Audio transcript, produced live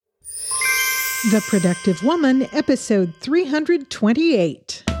The Productive Woman, episode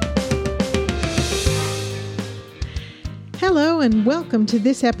 328. Hello and welcome to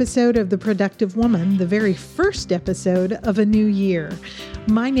this episode of The Productive Woman, the very first episode of a new year.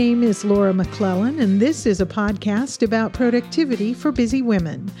 My name is Laura McClellan, and this is a podcast about productivity for busy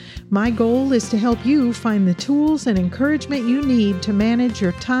women. My goal is to help you find the tools and encouragement you need to manage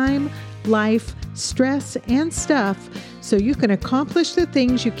your time, life, stress, and stuff so you can accomplish the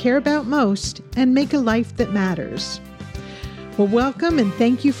things you care about most and make a life that matters. Well, welcome and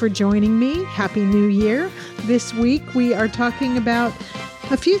thank you for joining me. Happy New Year. This week we are talking about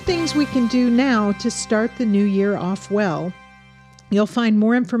a few things we can do now to start the new year off well. You'll find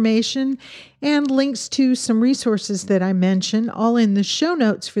more information and links to some resources that I mention all in the show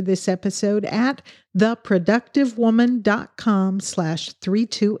notes for this episode at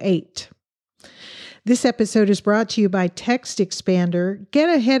theproductivewoman.com/328. This episode is brought to you by Text Expander. Get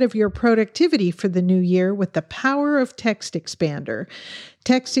ahead of your productivity for the new year with the power of Text Expander.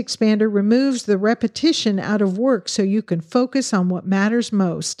 Text Expander removes the repetition out of work so you can focus on what matters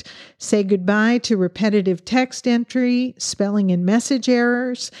most. Say goodbye to repetitive text entry, spelling and message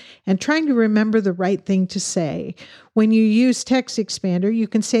errors, and trying to remember the right thing to say. When you use Text Expander, you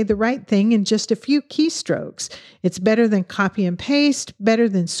can say the right thing in just a few keystrokes. It's better than copy and paste, better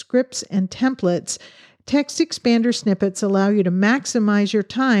than scripts and templates. Text Expander snippets allow you to maximize your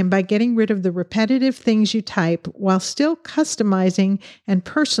time by getting rid of the repetitive things you type while still customizing and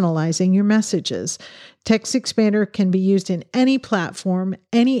personalizing your messages. Text Expander can be used in any platform,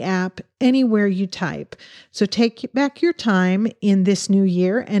 any app, anywhere you type. So take back your time in this new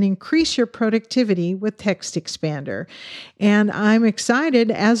year and increase your productivity with Text Expander. And I'm excited,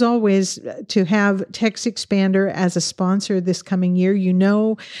 as always, to have Text Expander as a sponsor this coming year. You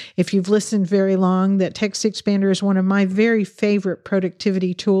know, if you've listened very long, that Text Expander is one of my very favorite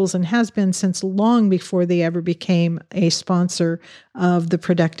productivity tools and has been since long before they ever became a sponsor of the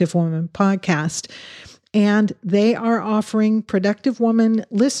Productive Woman podcast. And they are offering Productive Woman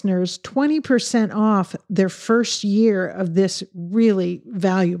listeners 20% off their first year of this really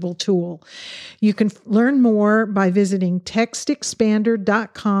valuable tool. You can learn more by visiting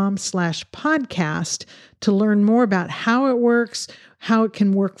textexpander.com/podcast to learn more about how it works, how it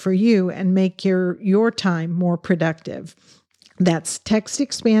can work for you, and make your time more productive. That's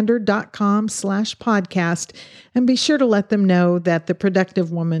textexpander.com/podcast, and be sure to let them know that the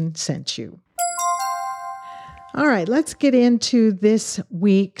Productive Woman sent you. All right, let's get into this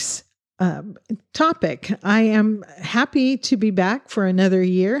week's topic. I am happy to be back for another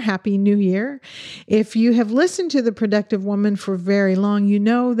year. Happy New Year. If you have listened to The Productive Woman for very long, you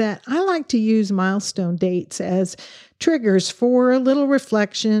know that I like to use milestone dates as triggers for a little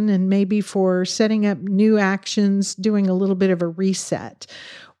reflection and maybe for setting up new actions, doing a little bit of a reset.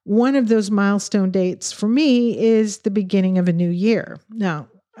 One of those milestone dates for me is the beginning of a new year. Now,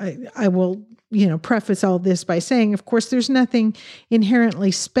 I will preface all this by saying, of course, there's nothing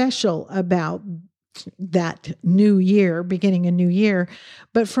inherently special about that new year, beginning a new year.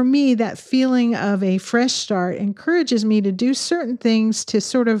 But for me, that feeling of a fresh start encourages me to do certain things to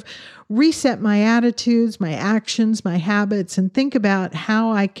sort of reset my attitudes, my actions, my habits, and think about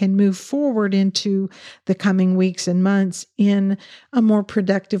how I can move forward into the coming weeks and months in a more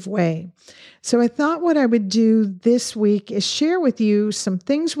productive way. So I thought what I would do this week is share with you some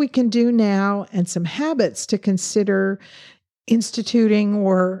things we can do now and some habits to consider instituting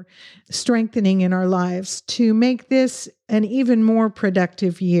or strengthening in our lives to make this an even more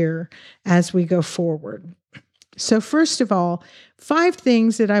productive year as we go forward. So first of all, 5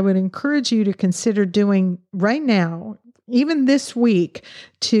 things that I would encourage you to consider doing right now, even this week,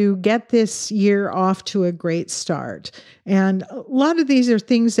 to get this year off to a great start. And a lot of these are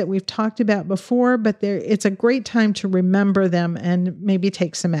things that we've talked about before, but it's a great time to remember them and maybe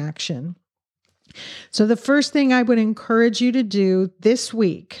take some action. So the first thing I would encourage you to do this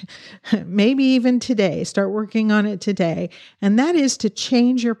week, maybe even today, start working on it today, and that is to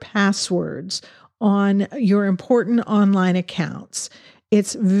change your passwords on your important online accounts.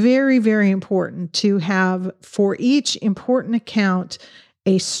 It's very, very important to have for each important account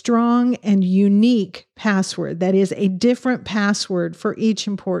a strong and unique password. That is a different password for each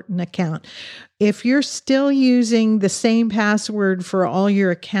important account. If you're still using the same password for all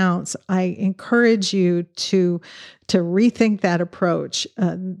your accounts, I encourage you to rethink that approach.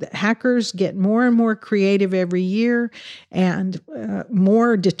 Hackers get more and more creative every year and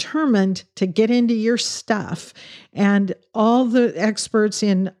more determined to get into your stuff. And all the experts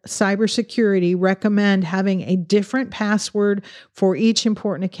in cybersecurity recommend having a different password for each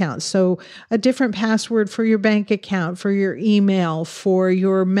important account. So a different password for your bank account, for your email, for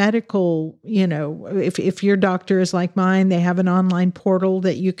your medical, if your doctor is like mine, they have an online portal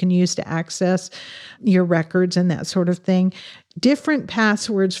that you can use to access your records and that sort of thing. Different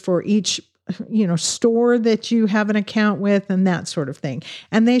passwords for each store that you have an account with and that sort of thing.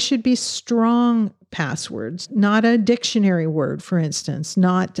 And they should be strong passwords, not a dictionary word, for instance,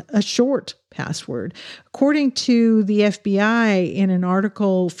 not a short password. According to the FBI, in an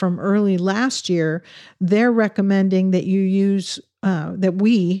article from early last year, they're recommending that that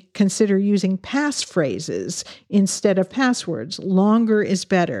we consider using passphrases instead of passwords. Longer is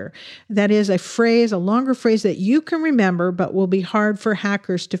better. That is a longer phrase that you can remember, but will be hard for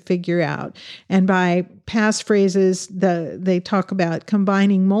hackers to figure out. And by passphrases, they talk about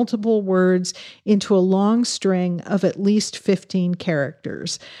combining multiple words into a long string of at least 15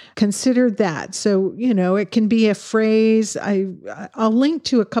 characters. Consider that. So, it can be a phrase. I'll link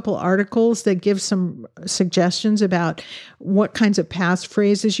to a couple articles that give some suggestions about what kinds of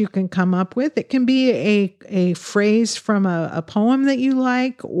passphrases you can come up with. It can be a phrase from a poem that you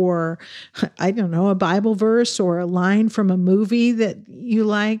like, or I don't know, a Bible verse or a line from a movie that you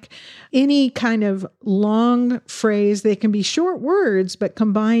like. Any kind of long phrase. They can be short words, but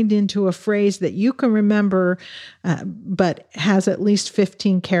combined into a phrase that you can remember, but has at least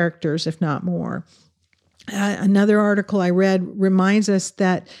 15 characters, if not more. Another article I read reminds us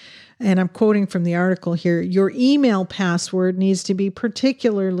that, and I'm quoting from the article here, your email password needs to be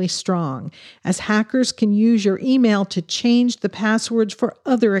particularly strong, as hackers can use your email to change the passwords for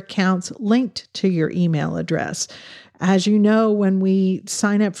other accounts linked to your email address. As you know, when we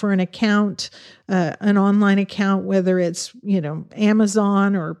sign up for an account, an online account, whether it's,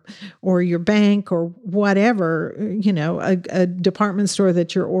 Amazon or your bank or whatever, a department store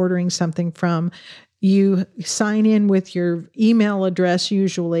that you're ordering something from, you sign in with your email address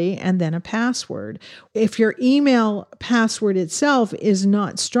usually, and then a password. If your email password itself is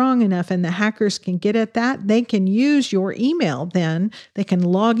not strong enough and the hackers can get at that, they can use your email then. They can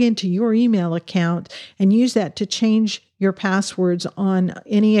log into your email account and use that to change your passwords on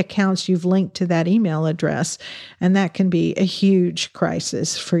any accounts you've linked to that email address. And that can be a huge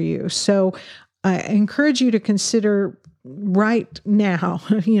crisis for you. So I encourage you to consider right now,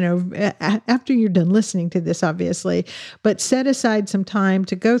 after you're done listening to this, obviously, but set aside some time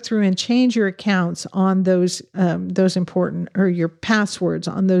to go through and change your accounts on those important, or your passwords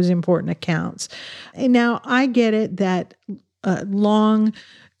on those important accounts. And now I get it that long,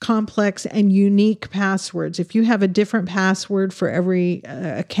 complex and unique passwords. If you have a different password for every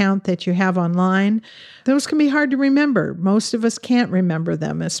account that you have online, those can be hard to remember. Most of us can't remember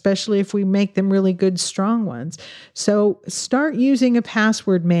them, especially if we make them really good, strong ones. So start using a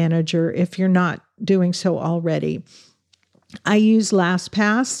password manager if you're not doing so already. I use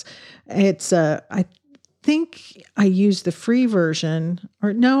LastPass. It's I think I use the free version,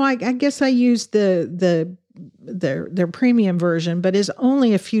 or no, I guess I use their premium version, but is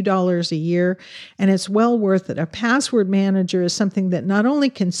only a few dollars a year, and it's well worth it. A password manager is something that not only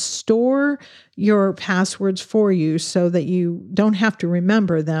can store your passwords for you so that you don't have to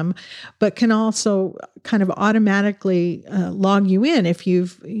remember them, but can also kind of automatically log you in if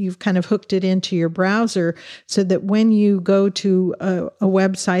you've kind of hooked it into your browser, so that when you go to a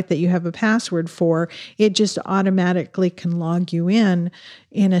website that you have a password for, it just automatically can log you in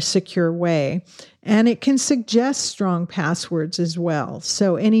a secure way. And it can suggest strong passwords as well.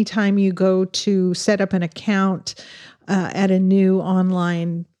 So anytime you go to set up an account at a new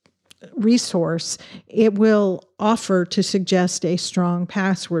online resource, it will offer to suggest a strong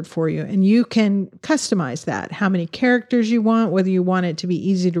password for you. And you can customize that, how many characters you want, whether you want it to be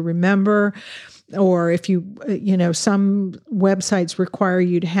easy to remember, or if some websites require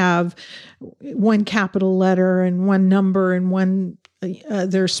you to have one capital letter and one number and one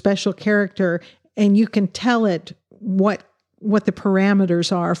their special character, and you can tell it what the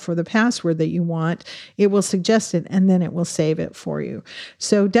parameters are for the password that you want. It will suggest it, and then it will save it for you.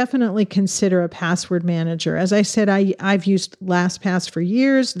 So definitely consider a password manager. As I said, I've used LastPass for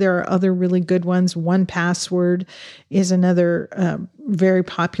years. There are other really good ones. 1Password is another very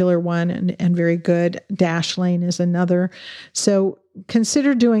popular one and very good. Dashlane is another. So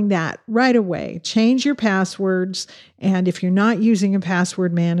consider doing that right away. Change your passwords, and if you're not using a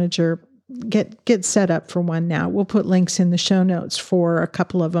password manager, get set up for one now. We'll put links in the show notes for a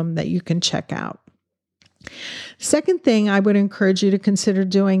couple of them that you can check out. Second thing I would encourage you to consider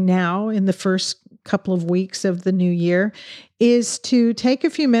doing now in the first couple of weeks of the new year is to take a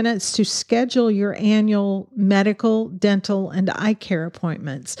few minutes to schedule your annual medical, dental, and eye care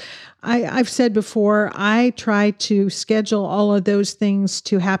appointments. I've said before, I try to schedule all of those things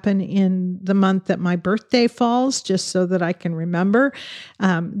to happen in the month that my birthday falls, just so that I can remember.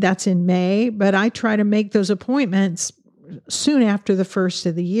 That's in May, but I try to make those appointments soon after the first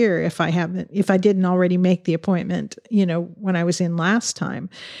of the year if I didn't already make the appointment, when I was in last time.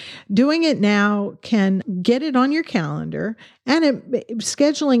 Doing it now can get it on your calendar, and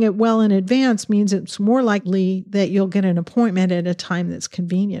scheduling it well in advance means it's more likely that you'll get an appointment at a time that's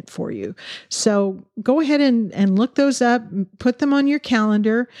convenient for you. So go ahead and look those up, put them on your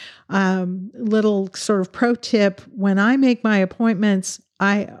calendar. Little sort of pro tip: when I make my appointments,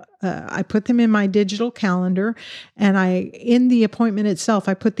 I put them in my digital calendar, and in the appointment itself,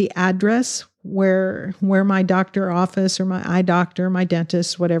 I put the address where my doctor office or my eye doctor, my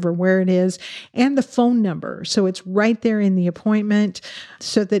dentist, whatever, where it is, and the phone number. So it's right there in the appointment,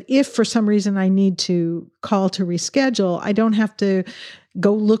 so that if for some reason I need to call to reschedule, I don't have to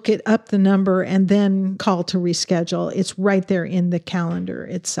go look it up, the number, and then call to reschedule. It's right there in the calendar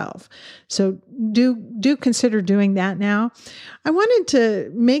itself. So do consider doing that now. I wanted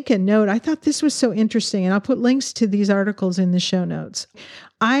to make a note. I thought this was so interesting, and I'll put links to these articles in the show notes.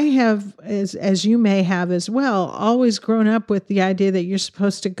 I have, as you may have as well, always grown up with the idea that you're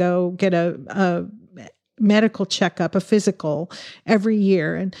supposed to go get a medical checkup, a physical, every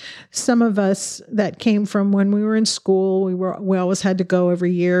year. And some of us that came from when we were in school, we always had to go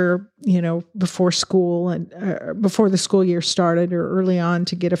every year, before school and before the school year started or early on,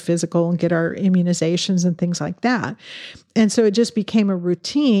 to get a physical and get our immunizations and things like that. And so it just became a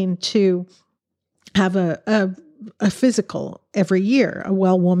routine to have a physical every year, a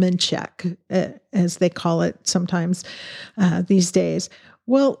well woman check, as they call it sometimes these days.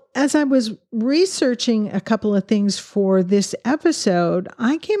 Well, as I was researching a couple of things for this episode,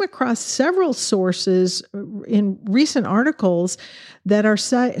 I came across several sources in recent articles that are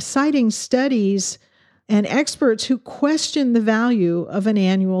citing studies and experts who question the value of an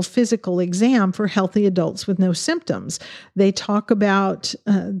annual physical exam for healthy adults with no symptoms. They talk about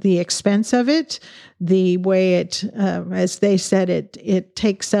the expense of it, the way it, as they said, it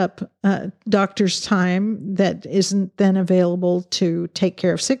takes up doctors' time that isn't then available to take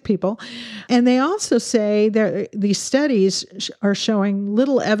care of sick people. And they also say that these studies are showing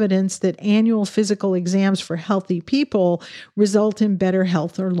little evidence that annual physical exams for healthy people result in better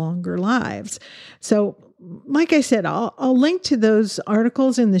health or longer lives. So, like I said, I'll link to those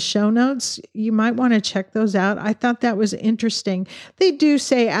articles in the show notes. You might want to check those out. I thought that was interesting. They do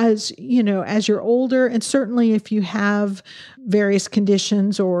say, as you're older, and certainly if you have various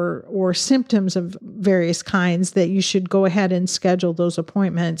conditions or symptoms of various kinds, that you should go ahead and schedule those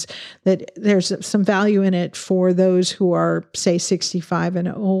appointments, that there's some value in it for those who are, say, 65 and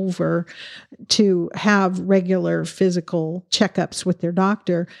over, to have regular physical checkups with their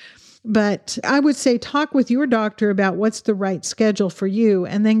doctor. But I would say talk with your doctor about what's the right schedule for you,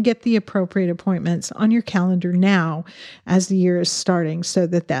 and then get the appropriate appointments on your calendar now as the year is starting, so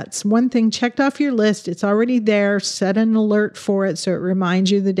that's one thing checked off your list. It's already there. Set an alert for it so it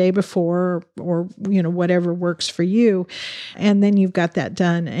reminds you the day before, or whatever works for you. And then you've got that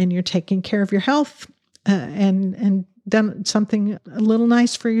done, and you're taking care of your health and done something a little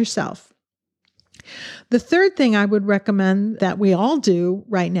nice for yourself. The third thing I would recommend that we all do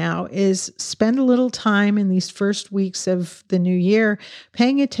right now is spend a little time in these first weeks of the new year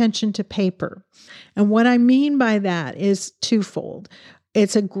paying attention to paper. And what I mean by that is twofold.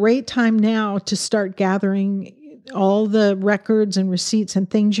 It's a great time now to start gathering all the records and receipts and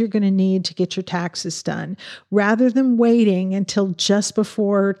things you're going to need to get your taxes done, rather than waiting until just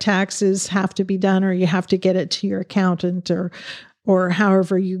before taxes have to be done, or you have to get it to your accountant, or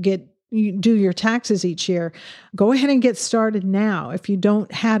however you do your taxes each year. Go ahead and get started now. If you don't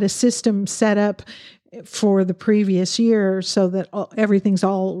had a system set up for the previous year so that everything's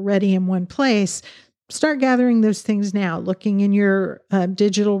all ready in one place, start gathering those things now, looking in your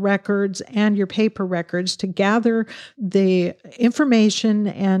digital records and your paper records to gather the information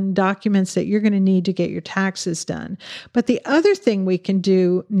and documents that you're going to need to get your taxes done. But the other thing we can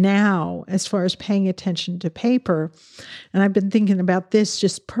do now, as far as paying attention to paper, and I've been thinking about this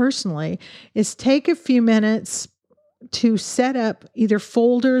just personally, is take a few minutes to set up either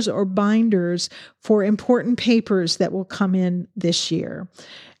folders or binders for important papers that will come in this year.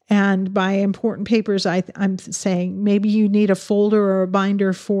 And by important papers, I'm saying maybe you need a folder or a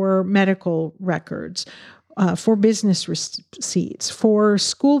binder for medical records, for business receipts, for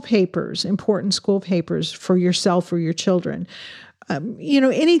school papers, important school papers for yourself or your children.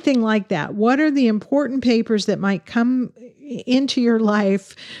 anything like that. What are the important papers that might come into your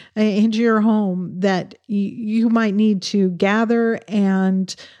life, into your home, that you might need to gather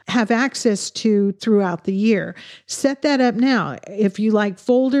and have access to throughout the year? Set that up now. If you like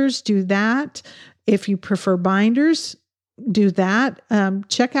folders, do that. If you prefer binders, do that.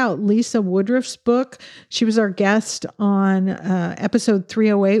 Check out Lisa Woodruff's book. She was our guest on episode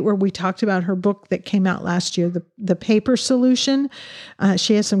 308, where we talked about her book that came out last year, The Paper Solution.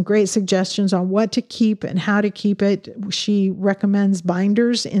 She has some great suggestions on what to keep and how to keep it. She recommends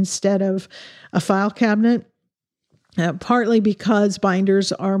binders instead of a file cabinet, partly because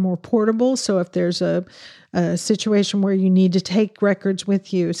binders are more portable. So if there's a situation where you need to take records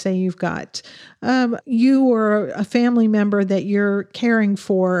with you, say you've got you or a family member that you're caring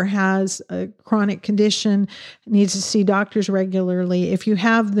for has a chronic condition, needs to see doctors regularly. If you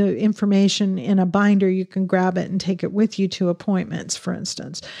have the information in a binder, you can grab it and take it with you to appointments, for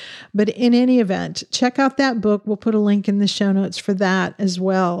instance. But in any event, check out that book. We'll put a link in the show notes for that as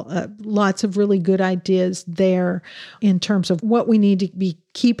well. Lots of really good ideas there in terms of what we need to be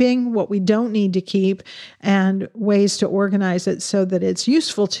keeping, what we don't need to keep, and ways to organize it so that it's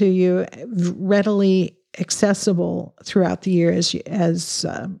useful to you, readily accessible throughout the year as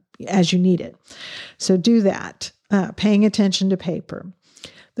you need it. So do that, paying attention to paper.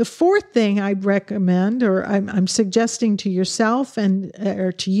 The fourth thing I'd recommend, or I'm suggesting to yourself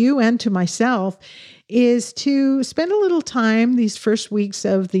or to you and to myself, is to spend a little time these first weeks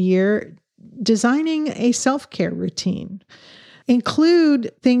of the year designing a self-care routine.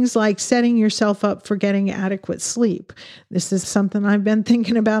 Include things like setting yourself up for getting adequate sleep. This is something I've been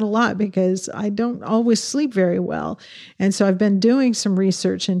thinking about a lot because I don't always sleep very well. And so I've been doing some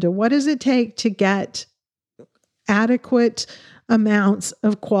research into what does it take to get adequate amounts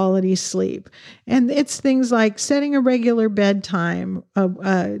of quality sleep. And it's things like setting a regular bedtime,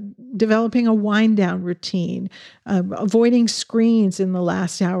 developing a wind down routine, avoiding screens in the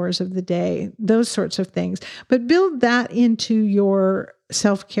last hours of the day, those sorts of things. But build that into your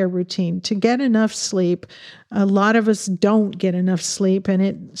self-care routine to get enough sleep. A lot of us don't get enough sleep, and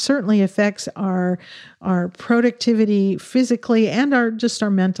it certainly affects our productivity physically and our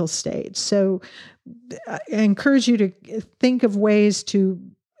mental state. So I encourage you to think of ways to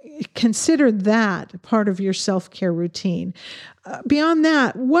consider that part of your self-care routine. Beyond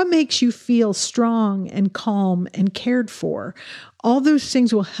that, what makes you feel strong and calm and cared for? All those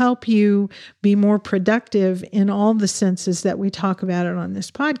things will help you be more productive in all the senses that we talk about it on this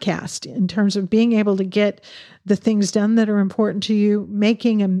podcast, in terms of being able to get the things done that are important to you,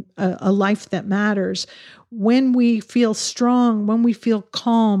 making a life that matters. When we feel strong, when we feel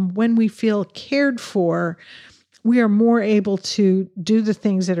calm, when we feel cared for, we are more able to do the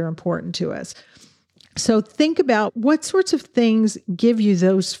things that are important to us. So think about what sorts of things give you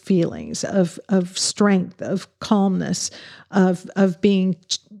those feelings of strength, of calmness, of being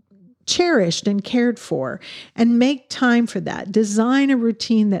cherished and cared for, and make time for that. Design a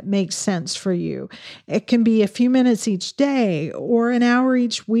routine that makes sense for you. It can be a few minutes each day or an hour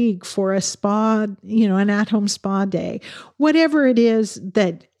each week for a spa, an at-home spa day. Whatever it is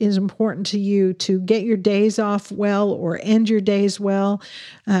that is important to you to get your days off well or end your days well.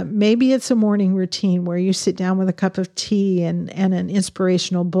 Maybe it's a morning routine where you sit down with a cup of tea and an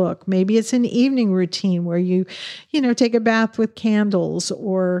inspirational book. Maybe it's an evening routine where you take a bath with candles,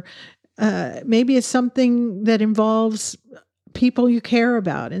 or maybe it's something that involves people you care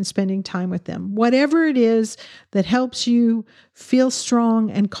about and spending time with them. Whatever it is that helps you feel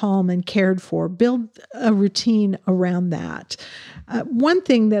strong and calm and cared for, build a routine around that. One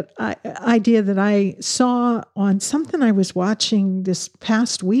idea that I saw on something I was watching this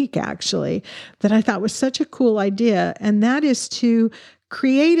past week, actually, that I thought was such a cool idea, and that is to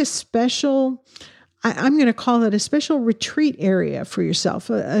create a special, I'm going to call it a special retreat area for yourself,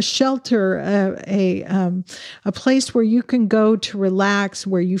 a shelter, a place where you can go to relax,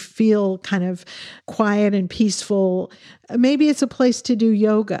 where you feel kind of quiet and peaceful. Maybe it's a place to do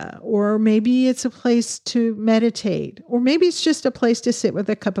yoga, or maybe it's a place to meditate, or maybe it's just a place to sit with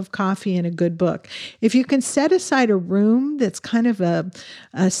a cup of coffee and a good book. If you can set aside a room that's kind of a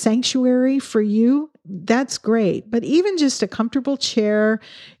sanctuary for you, that's great. But even just a comfortable chair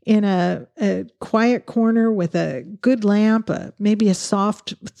in a quiet corner with a good lamp, maybe a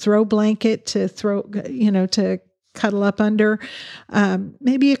soft throw blanket to cuddle up under,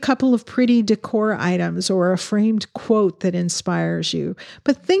 maybe a couple of pretty decor items or a framed quote that inspires you.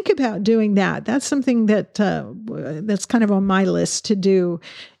 But think about doing that. That's something that's kind of on my list to do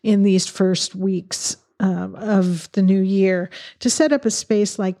in these first weeks of the new year, to set up a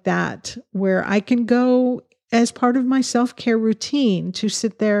space like that where I can go as part of my self-care routine to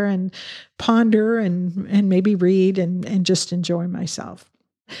sit there and ponder and maybe read and just enjoy myself.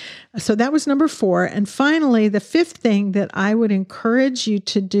 So that was number 4. And finally, the 5th thing that I would encourage you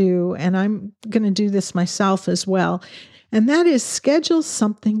to do, and I'm going to do this myself as well, and that is schedule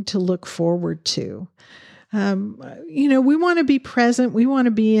something to look forward to. We want to be present. We want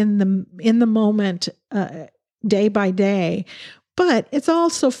to be in the moment day by day. But it's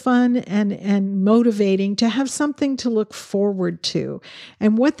also fun and motivating to have something to look forward to.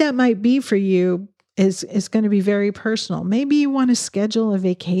 And what that might be for you is going to be very personal. Maybe you want to schedule a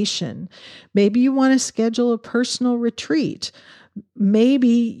vacation. Maybe you want to schedule a personal retreat. Maybe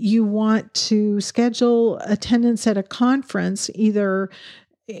you want to schedule attendance at a conference, either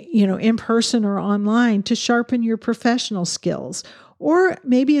in person or online, to sharpen your professional skills. Or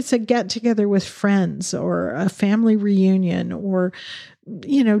maybe it's a get together with friends or a family reunion or,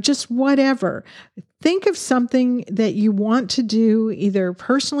 just whatever. Think of something that you want to do, either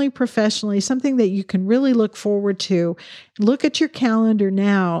personally, professionally, something that you can really look forward to. Look at your calendar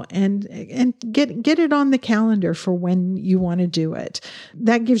now and get it on the calendar for when you want to do it.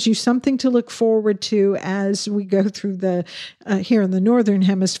 That gives you something to look forward to as we go through here in the Northern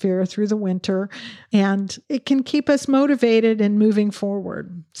Hemisphere through the winter, and it can keep us motivated and moving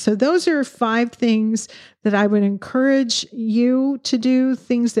forward. So those are 5 things that I would encourage you to do,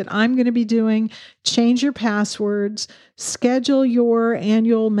 things that I'm going to be doing. Change your passwords, schedule your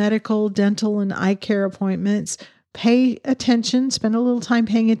annual medical, dental, and eye care appointments, pay attention, spend a little time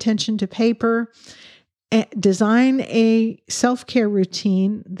paying attention to paper, design a self-care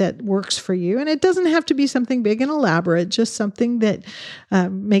routine that works for you. And it doesn't have to be something big and elaborate, just something that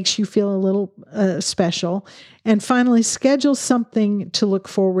makes you feel a little special. And finally, schedule something to look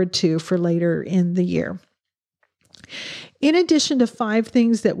forward to for later in the year. In addition to 5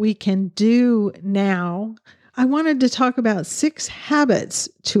 things that we can do now, I wanted to talk about 6 habits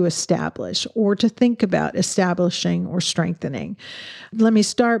to establish or to think about establishing or strengthening. Let me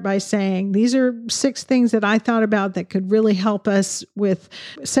start by saying these are 6 things that I thought about that could really help us with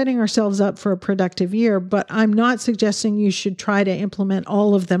setting ourselves up for a productive year, but I'm not suggesting you should try to implement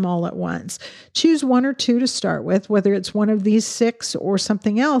all of them all at once. Choose 1 or 2 to start with, whether it's one of these 6 or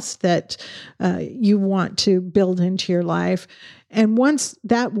something else that you want to build into your life. And once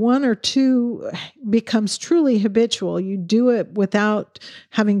that 1 or 2 becomes truly habitual, you do it without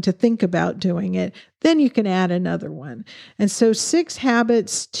having to think about doing it, then you can add another one. And so 6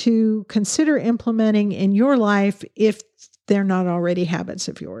 habits to consider implementing in your life if they're not already habits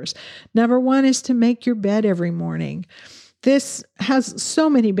of yours. Number 1 is to make your bed every morning. This has so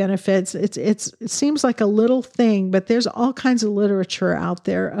many benefits. It seems like a little thing, but there's all kinds of literature out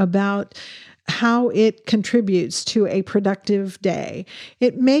there about how it contributes to a productive day.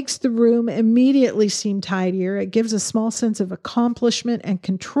 It makes the room immediately seem tidier. It gives a small sense of accomplishment and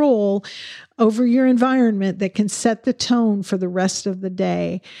control over your environment that can set the tone for the rest of the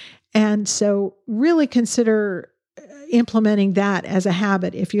day. And so really consider implementing that as a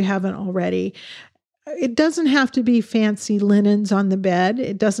habit if you haven't already. It doesn't have to be fancy linens on the bed.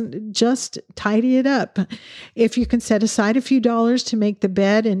 It doesn't, just tidy it up. If you can set aside a few dollars to make the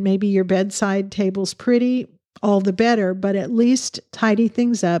bed and maybe your bedside table's pretty, all the better, but at least tidy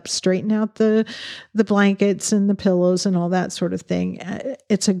things up, straighten out the blankets and the pillows and all that sort of thing.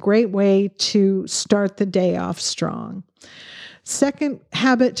 It's a great way to start the day off strong. Second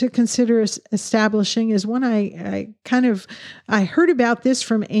habit to consider establishing is one I heard about this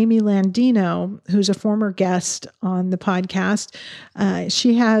from Amy Landino, who's a former guest on the podcast.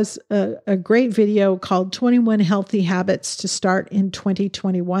 She has a great video called 21 Healthy Habits to Start in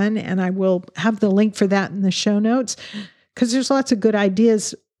 2021. And I will have the link for that in the show notes because there's lots of good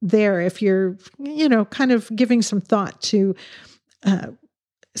ideas there if you're, kind of giving some thought to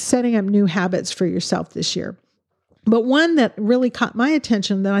setting up new habits for yourself this year. But one that really caught my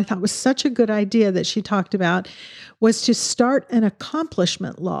attention that I thought was such a good idea that she talked about was to start an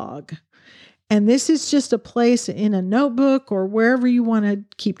accomplishment log. And this is just a place in a notebook or wherever you want to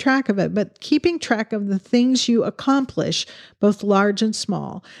keep track of it, but keeping track of the things you accomplish, both large and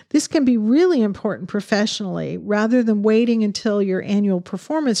small. This can be really important professionally. Rather than waiting until your annual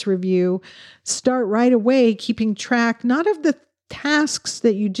performance review, start right away keeping track, not of the tasks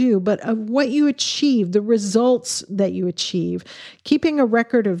that you do, but of what you achieve, the results that you achieve, keeping a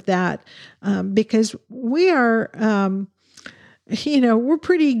record of that, because we are, we're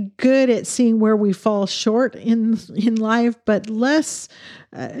pretty good at seeing where we fall short in life, but less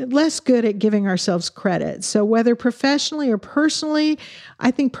good at giving ourselves credit. So whether professionally or personally,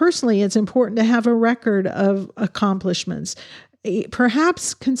 I think personally it's important to have a record of accomplishments.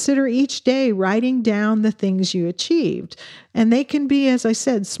 perhaps consider each day writing down the things you achieved. And they can be, as I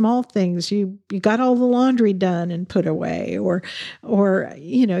said, small things. You got all the laundry done and put away, or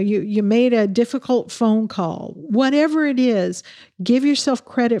you made a difficult phone call. Whatever it is, give yourself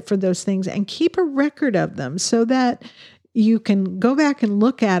credit for those things and keep a record of them so that you can go back and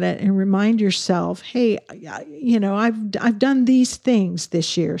look at it and remind yourself, hey, I've done these things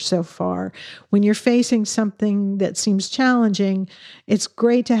this year so far. When you're facing something that seems challenging, it's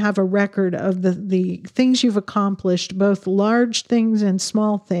great to have a record of the things you've accomplished, both large things and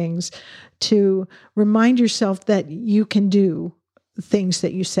small things, to remind yourself that you can do things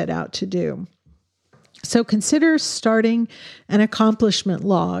that you set out to do. So consider starting an accomplishment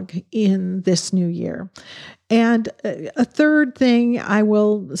log in this new year. And a third thing I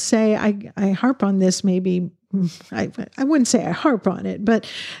will say, I harp on this maybe, I wouldn't say I harp on it, but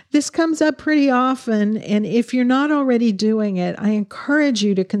this comes up pretty often. And if you're not already doing it, I encourage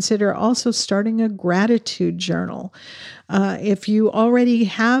you to consider also starting a gratitude journal. If you already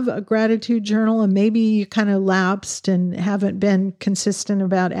have a gratitude journal and maybe you kind of lapsed and haven't been consistent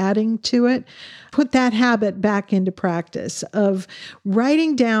about adding to it, put that habit back into practice of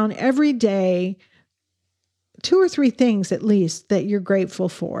writing down every day 2 or 3 things at least that you're grateful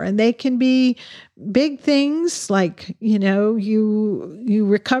for. And they can be big things like, you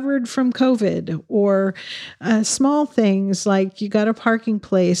recovered from COVID, or small things like you got a parking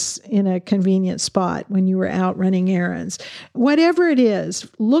place in a convenient spot when you were out running errands. Whatever it is,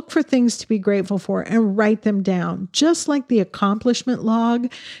 look for things to be grateful for and write them down. Just like the accomplishment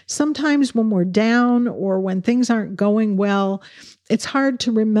log, sometimes when we're down or when things aren't going well, it's hard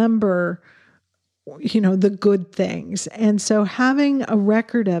to remember the good things. And so having a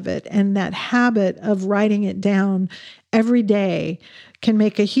record of it and that habit of writing it down every day can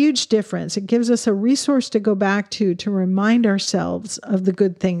make a huge difference. It gives us a resource to go back to remind ourselves of the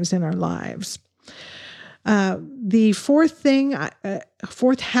good things in our lives. The fourth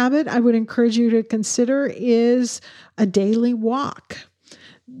habit I would encourage you to consider is a daily walk.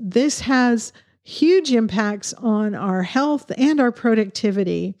 This has huge impacts on our health and our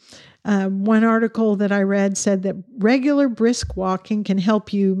productivity. One article that I read said that regular brisk walking can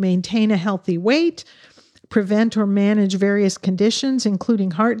help you maintain a healthy weight, prevent or manage various conditions, including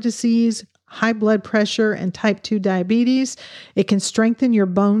heart disease, high blood pressure, and type 2 diabetes. It can strengthen your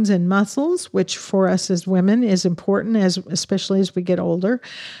bones and muscles, which for us as women is important, especially as we get older.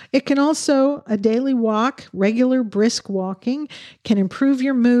 It can also, a daily walk, regular brisk walking, can improve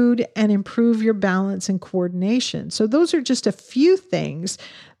your mood and improve your balance and coordination. So those are just a few things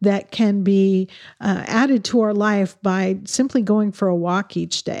that can be added to our life by simply going for a walk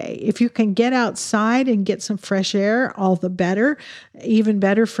each day. If you can get outside and get some fresh air, all the better, even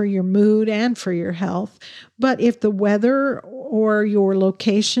better for your mood and for your health. But if the weather or your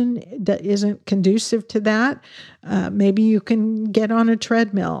location that isn't conducive to that, maybe you can get on a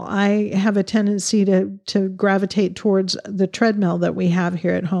treadmill. I have a tendency to gravitate towards the treadmill that we have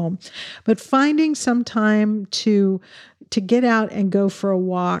here at home. But finding some time to get out and go for a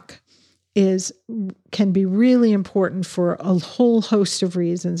walk can be really important for a whole host of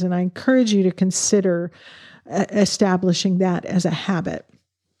reasons. And I encourage you to consider establishing that as a habit.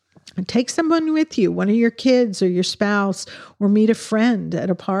 And take someone with you, one of your kids or your spouse, or meet a friend at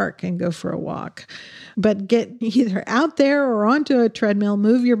a park and go for a walk. But get either out there or onto a treadmill,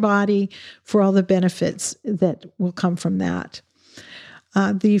 move your body for all the benefits that will come from that.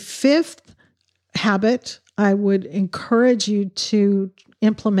 The fifth habit I would encourage you to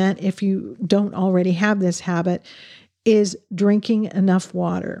implement, if you don't already have this habit, is drinking enough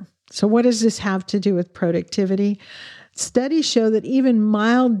water. So what does this have to do with productivity? Studies show that even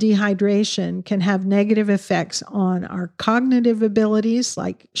mild dehydration can have negative effects on our cognitive abilities,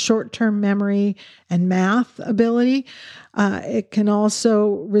 like short-term memory and math ability. It can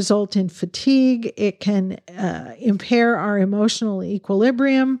also result in fatigue. It can impair our emotional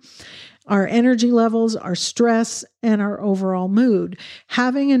equilibrium, our energy levels, our stress, and our overall mood.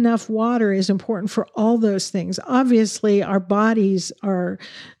 Having enough water is important for all those things. Obviously, our bodies are,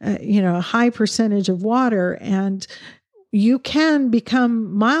 a high percentage of water, and you can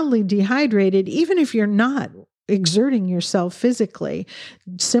become mildly dehydrated even if you're not exerting yourself physically.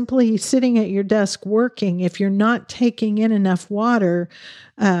 Simply sitting at your desk working, if you're not taking in enough water,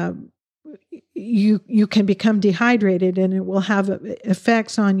 you can become dehydrated, and it will have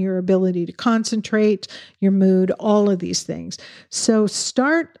effects on your ability to concentrate, your mood, all of these things. So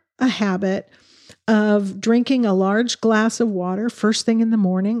start a habit of drinking a large glass of water first thing in the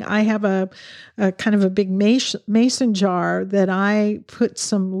morning. I have a kind of a big mason jar that I put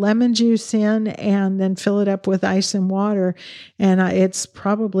some lemon juice in and then fill it up with ice and water. And it's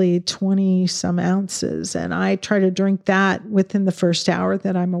probably 20 some ounces. And I try to drink that within the first hour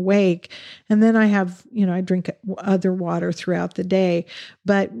that I'm awake. And then I drink other water throughout the day.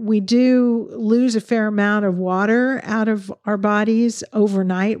 But we do lose a fair amount of water out of our bodies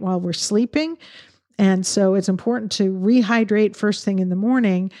overnight while we're sleeping. And so it's important to rehydrate first thing in the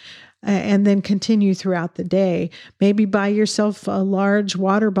morning and then continue throughout the day. Maybe buy yourself a large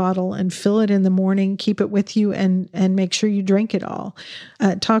water bottle and fill it in the morning, keep it with you, and make sure you drink it all.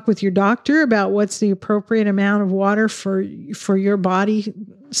 Talk with your doctor about what's the appropriate amount of water for your body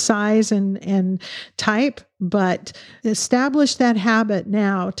size and type, but establish that habit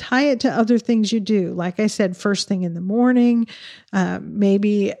now. Tie it to other things you do. Like I said, first thing in the morning,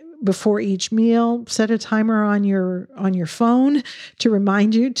 maybe before each meal, set a timer on your phone to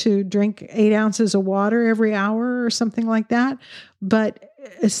remind you to drink 8 ounces of water every hour or something like that. But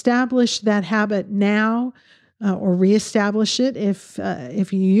establish that habit now, or reestablish it if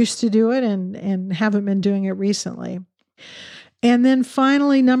you used to do it and haven't been doing it recently. And then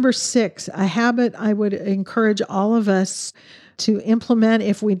finally, number 6, a habit I would encourage all of us to implement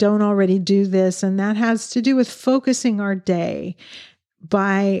if we don't already do this, and that has to do with focusing our day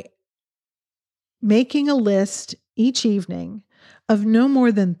by making a list each evening of no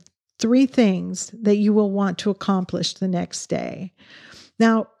more than 3 things that you will want to accomplish the next day.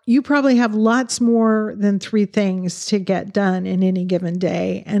 Now, you probably have lots more than 3 things to get done in any given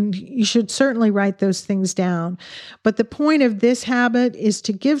day, and you should certainly write those things down. But the point of this habit is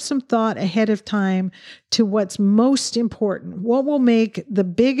to give some thought ahead of time to what's most important, what will make the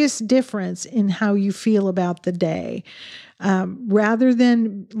biggest difference in how you feel about the day. Rather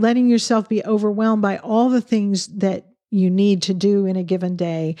than letting yourself be overwhelmed by all the things that you need to do in a given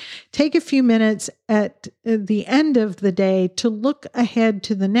day, take a few minutes at the end of the day to look ahead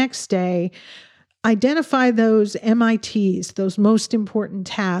to the next day, identify those MITs, those most important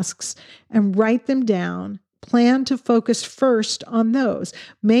tasks, and write them down. Plan to focus first on those.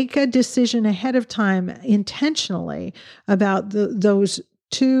 Make a decision ahead of time intentionally about those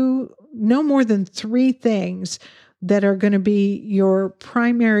 2, no more than 3 things that are going to be your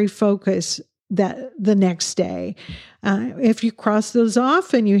primary focus the next day. If you cross those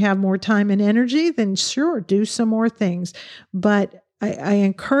off and you have more time and energy, then sure, do some more things. But I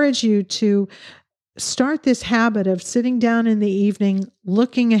encourage you to start this habit of sitting down in the evening,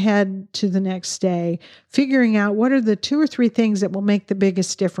 looking ahead to the next day, figuring out what are the 2 or 3 things that will make the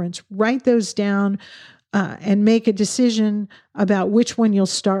biggest difference. Write those down. And make a decision about which one you'll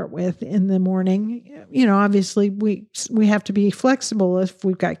start with in the morning. Obviously we have to be flexible if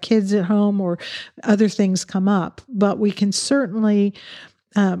we've got kids at home or other things come up, but we can certainly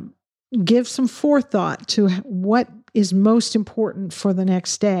give some forethought to what is most important for the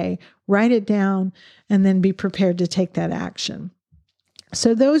next day. Write it down and then be prepared to take that action.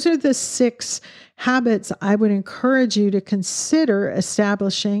 So those are the 6 habits I would encourage you to consider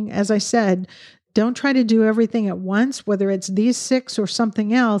establishing. As I said, don't try to do everything at once, whether it's these 6 or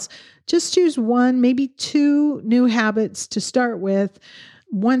something else. Just choose 1, maybe 2 new habits to start with.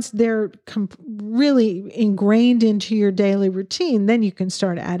 Once they're really ingrained into your daily routine, then you can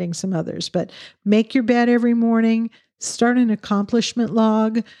start adding some others. But make your bed every morning, start an accomplishment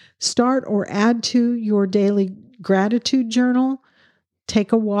log, start or add to your daily gratitude journal,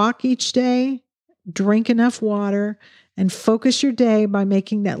 take a walk each day, drink enough water, and focus your day by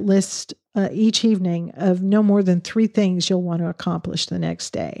making that list each evening of no more than 3 things you'll want to accomplish the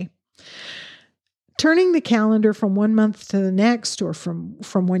next day. Turning the calendar from one month to the next or from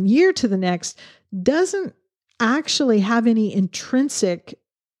 1 year to the next doesn't actually have any intrinsic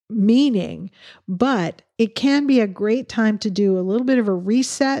meaning, but it can be a great time to do a little bit of a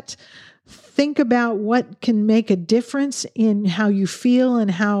reset. Think about what can make a difference in how you feel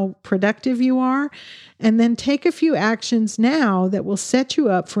and how productive you are, and then take a few actions now that will set you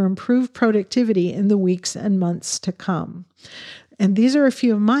up for improved productivity in the weeks and months to come. And these are a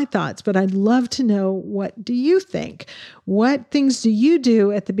few of my thoughts, but I'd love to know, what do you think? What things do you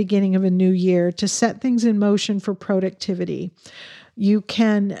do at the beginning of a new year to set things in motion for productivity? You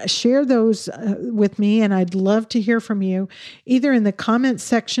can share those with me, and I'd love to hear from you, either in the comments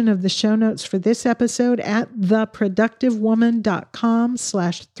section of the show notes for this episode at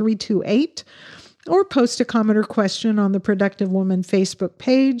theproductivewoman.com/328, or post a comment or question on the Productive Woman Facebook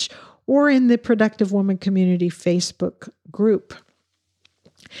page or in the Productive Woman Community Facebook group.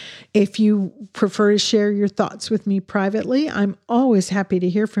 If you prefer to share your thoughts with me privately, I'm always happy to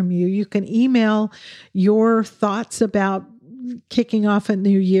hear from you. You can email your thoughts about kicking off a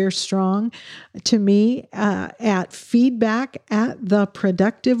new year strong to me at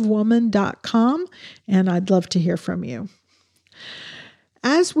feedback@theproductivewoman.com, and I'd love to hear from you.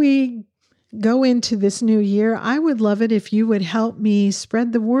 As we go into this new year, I would love it if you would help me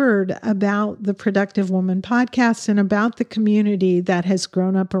spread the word about the Productive Woman podcast and about the community that has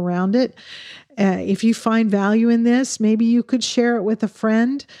grown up around it. If you find value in this, maybe you could share it with a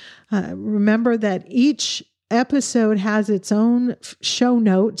friend. Remember that each episode has its own show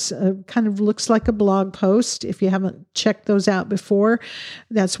notes, kind of looks like a blog post. If you haven't checked those out before,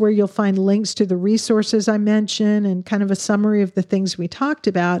 that's where you'll find links to the resources I mentioned and kind of a summary of the things we talked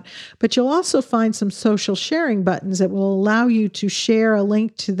about. But you'll also find some social sharing buttons that will allow you to share a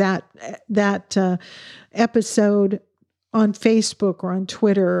link to that episode on Facebook or on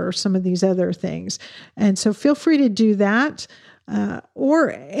Twitter or some of these other things. And so feel free to do that.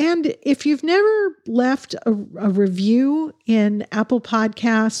 And if you've never left a review in Apple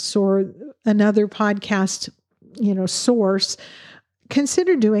Podcasts or another podcast, source,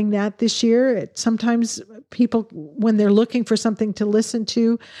 consider doing that this year. Sometimes people, when they're looking for something to listen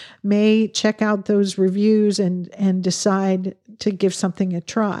to, may check out those reviews and decide to give something a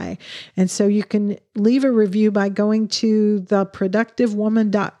try. And so you can leave a review by going to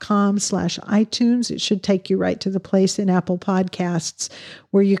theproductivewoman.com/iTunes. It should take you right to the place in Apple Podcasts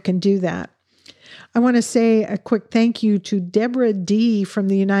where you can do that. I want to say a quick thank you to Deborah D. from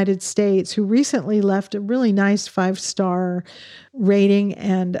the United States, who recently left a really nice 5-star rating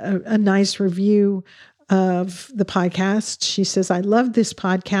and a nice review of the podcast. She says, "I love this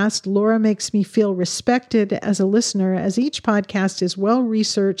podcast. Laura makes me feel respected as a listener, as each podcast is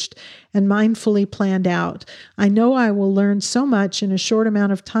well-researched and mindfully planned out. I know I will learn so much in a short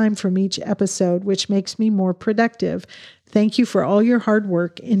amount of time from each episode, which makes me more productive. Thank you for all your hard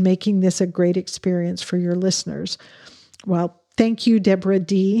work in making this a great experience for your listeners." Well, thank you, Deborah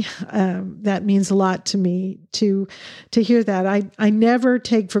D. That means a lot to me to hear that. I never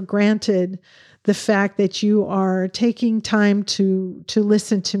take for granted the fact that you are taking time to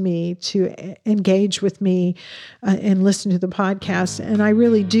listen to me, to engage with me and listen to the podcast. And I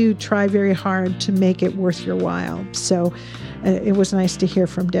really do try very hard to make it worth your while. So it was nice to hear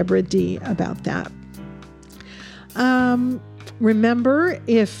from Deborah D. about that. Remember,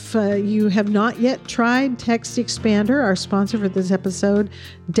 if you have not yet tried Text Expander, our sponsor for this episode,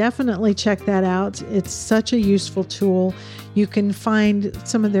 definitely check that out. It's such a useful tool. You can find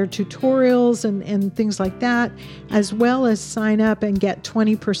some of their tutorials and things like that, as well as sign up and get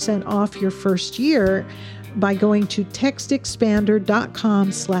 20% off your first year by going to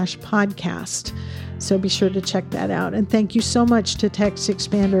textexpander.com/podcast. So be sure to check that out. And thank you so much to Text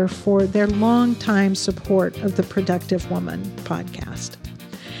Expander for their longtime support of the Productive Woman podcast.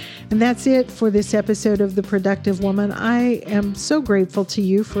 And that's it for this episode of The Productive Woman. I am so grateful to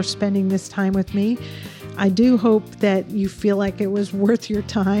you for spending this time with me. I do hope that you feel like it was worth your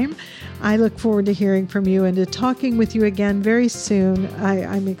time. I look forward to hearing from you and to talking with you again very soon.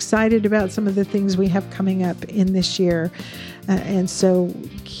 I'm excited about some of the things we have coming up in this year. And so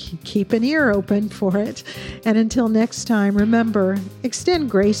keep an ear open for it. And until next time, remember, extend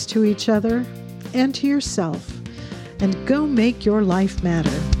grace to each other and to yourself, and go make your life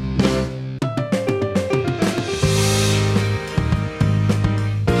matter.